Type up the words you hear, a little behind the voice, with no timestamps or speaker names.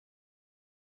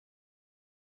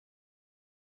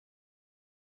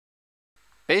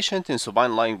Patient in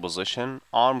supine lying position,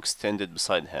 arm extended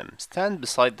beside him. Stand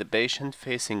beside the patient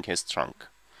facing his trunk.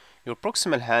 Your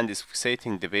proximal hand is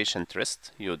fixating the patient's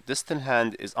wrist. Your distal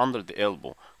hand is under the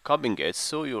elbow, cupping it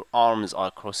so your arms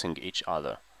are crossing each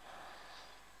other.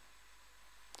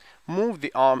 Move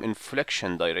the arm in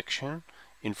flexion direction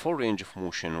in full range of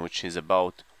motion, which is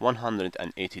about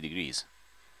 180 degrees.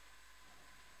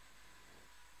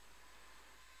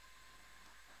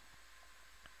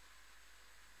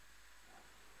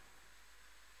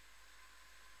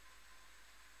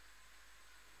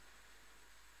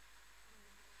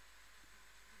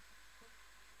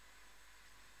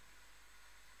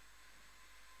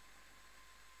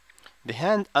 The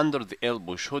hand under the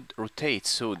elbow should rotate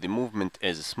so the movement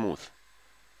is smooth.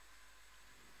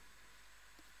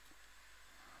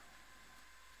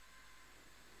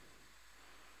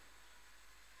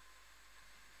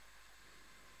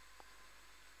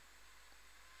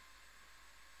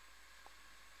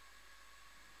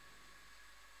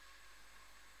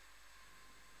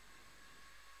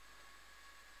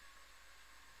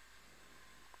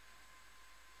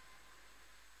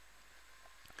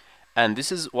 And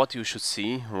this is what you should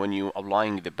see when you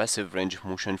applying the passive range of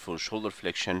motion for shoulder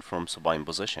flexion from supine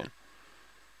position.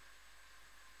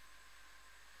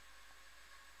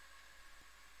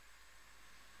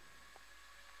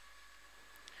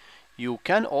 You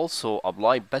can also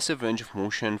apply passive range of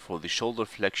motion for the shoulder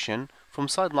flexion from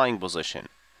side lying position.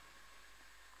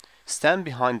 Stand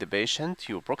behind the patient.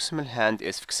 Your proximal hand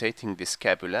is fixating the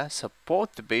scapula.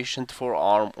 Support the patient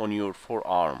forearm on your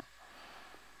forearm.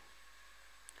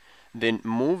 Then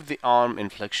move the arm in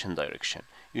flexion direction.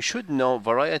 You should know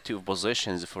variety of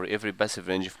positions for every passive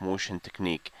range of motion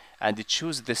technique and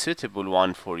choose the suitable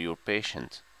one for your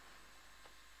patient.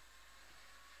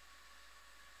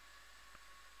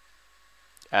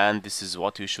 And this is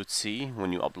what you should see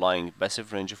when you applying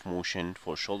passive range of motion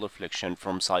for shoulder flexion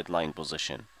from side lying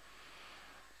position.